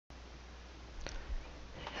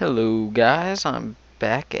Hello guys, I'm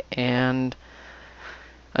back, and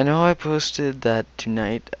I know I posted that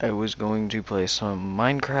tonight I was going to play some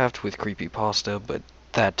Minecraft with Creepypasta, but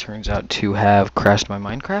that turns out to have crashed my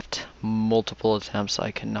Minecraft. Multiple attempts, I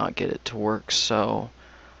cannot get it to work, so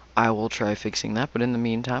I will try fixing that, but in the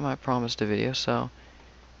meantime I promised a video, so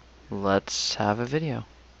let's have a video.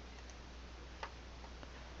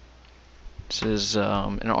 This is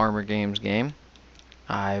an Armor Games game.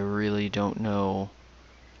 I really don't know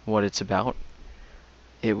what it's about.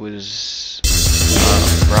 It was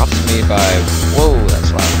brought to me by, whoa,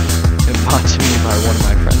 that's loud. It brought to me by one of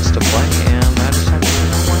my friends to play, and I decided,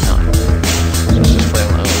 why not? So let's just play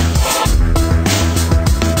alone.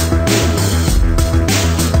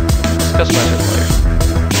 Let's customize our player.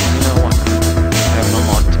 You know what? I haven't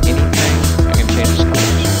unlocked anything. I can change his colors.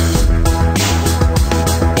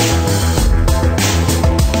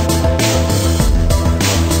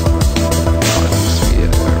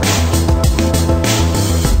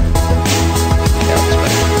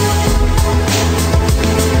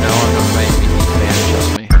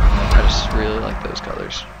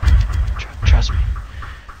 Trust me.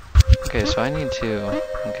 Okay, so I need to,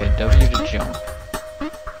 W to jump.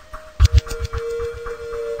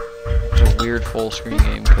 It's a weird full screen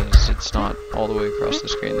game because it's not all the way across the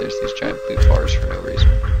screen. There's these giant blue bars for no reason.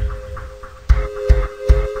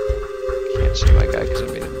 Can't see my guy because I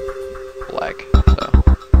made him black, though.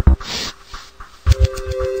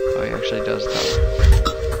 Oh, he actually does that.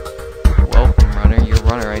 Welcome, runner. Your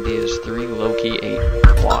runner ID is 3 Loki 8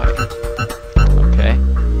 Y. Okay.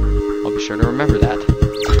 I'll be sure to remember that.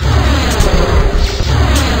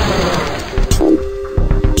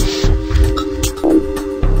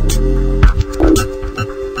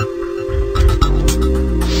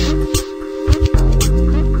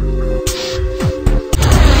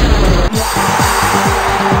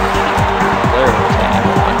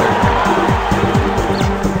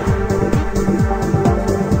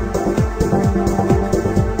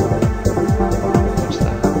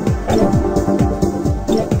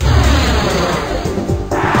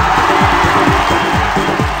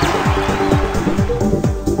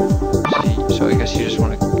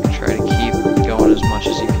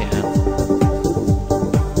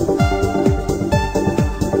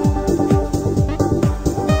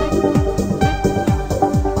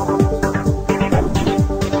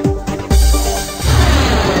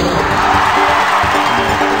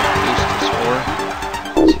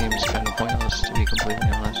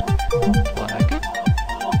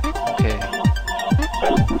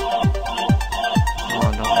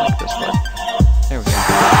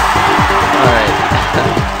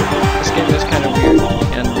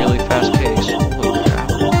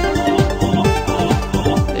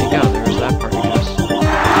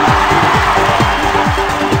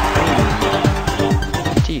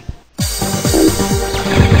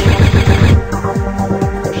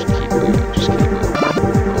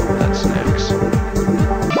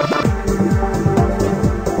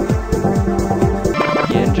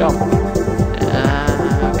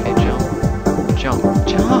 Jump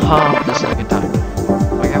the second time.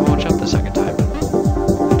 Like I won't jump the second time.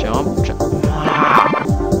 Jump.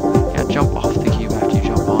 Yeah, jump off the cube after you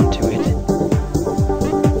jump onto it.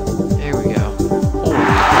 There we go. Oh,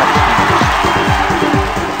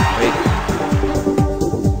 wait.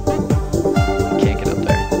 Can't get up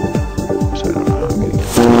there. So I don't know how I'm gonna get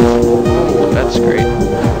there. Oh, that's great.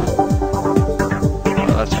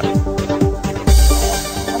 Oh, that's how.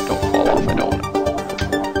 Don't fall off, I don't want to.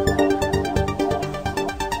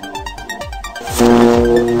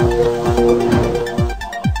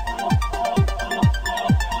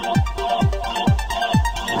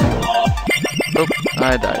 Oh,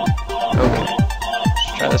 I died. Okay.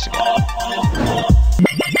 Let's try this again.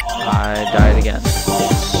 I died again.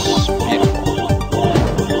 It's beautiful.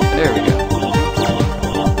 There we go.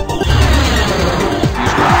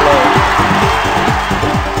 Use my flow.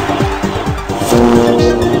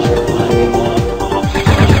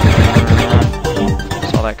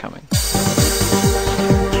 Saw that coming.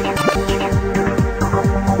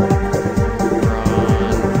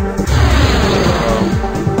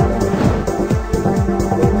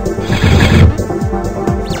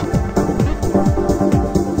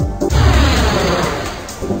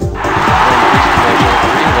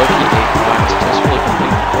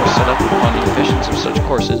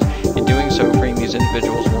 In doing so, freeing these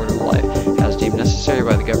individuals more to life, as deemed necessary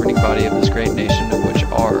by the governing body of this great nation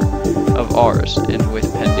of ours, and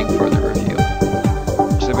with pending further review.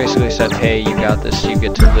 So they basically said, hey, you got this, you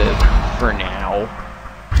get to live for now.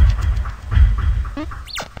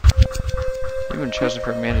 You've been chosen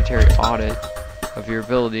for a mandatory audit of your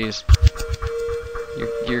abilities.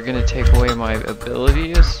 You're gonna take away my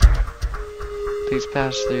abilities? Please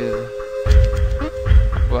pass through the...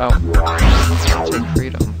 Wow. I'll take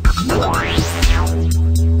freedom. Why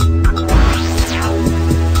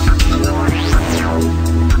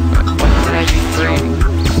can I be free?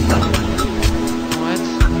 What?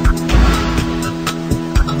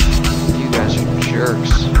 You guys are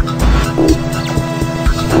jerks.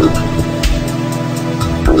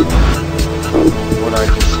 What I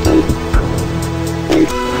just did.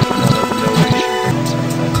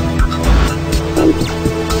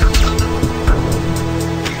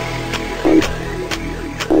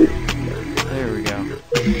 There we go.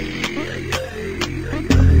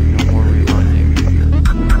 No more rewinding.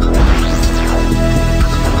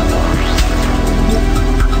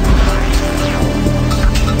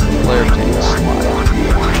 Flare tank slide.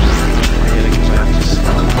 I get it because I have to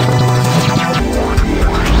slide.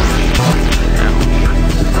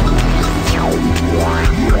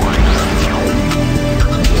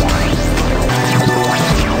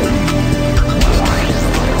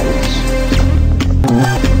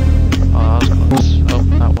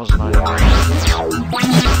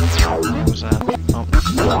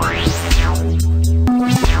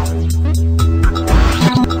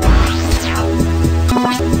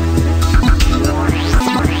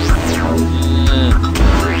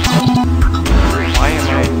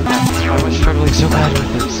 So bad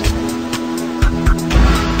with this.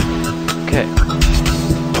 Okay.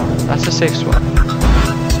 That's a safe spot. Find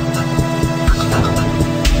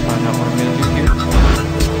out what I'm gonna do here.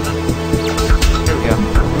 Here we go.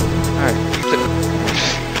 Alright.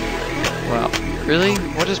 Wow. Really?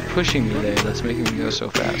 What is pushing me there that's making me go so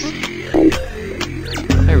fast?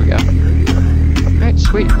 There we go. Alright,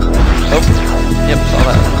 sweet. Oh. Yep, saw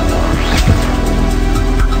that.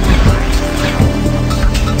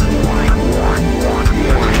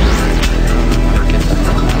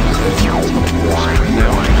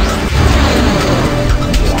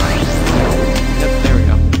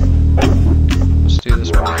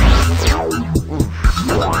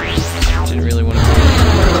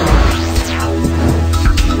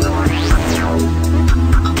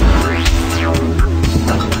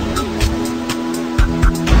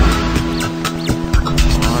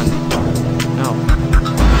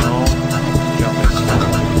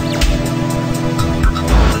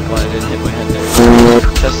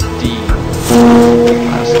 Test D.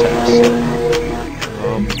 Last test.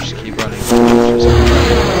 Oh, just keep running.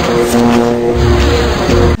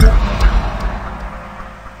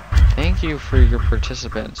 Thank you for your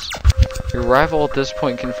participants. Your arrival at this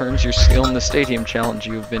point confirms your skill in the Stadium Challenge.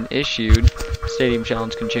 You have been issued. Stadium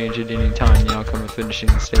Challenge can change at any time. The outcome of finishing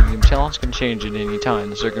the Stadium Challenge can change at any time.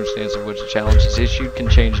 The circumstance of which the challenge is issued can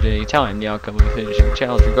change at any time. The outcome of finishing the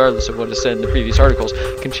challenge, regardless of what is said in the previous articles,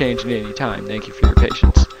 can change at any time. Thank you for your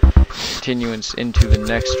patience. Continuance into the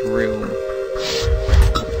next room.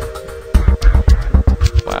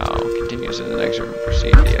 Wow. Continues in the next room.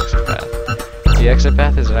 Proceed to the exit path. The exit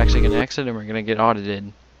path is actually going to exit and we're going to get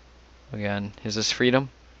audited. Again, is this freedom?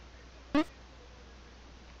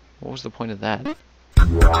 What was the point of that? We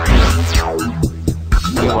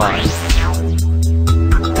lied.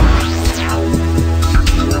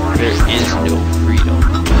 There is no freedom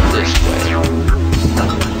this way.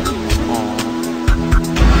 Aww.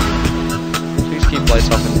 Please keep lights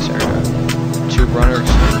off in this area. To runner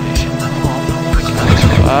extermination.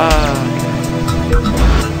 Oh, no,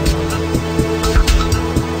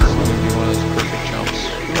 this is gonna be one of those perfect jumps.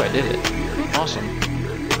 Ooh, I did it. Awesome.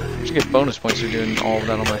 I should get bonus points for doing all of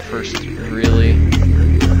that on my first, really.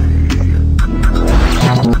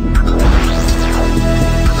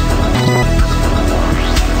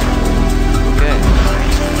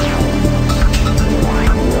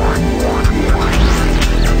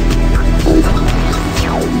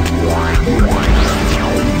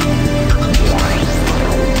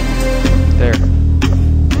 There.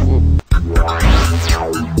 Whoop.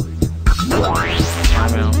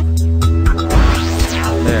 I'm out.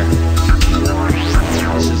 There.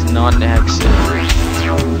 This is not an exit.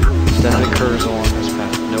 That occurs along this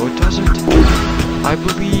path. No, it doesn't. I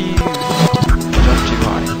believe. Jump too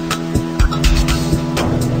high.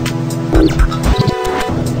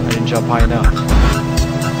 I didn't jump high enough.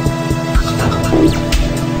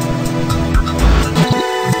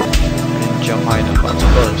 I didn't jump high enough. I was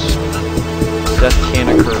close. Death can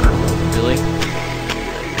occur. Really?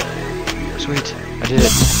 Sweet. I did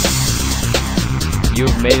it. You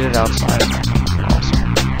have made it outside. Awesome.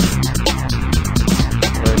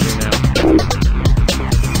 What do I do now?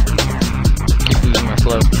 Keep losing my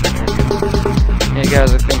flow. Hey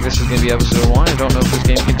guys, I think this is going to be episode 1. I don't know if this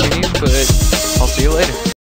game continues, but I'll see you later.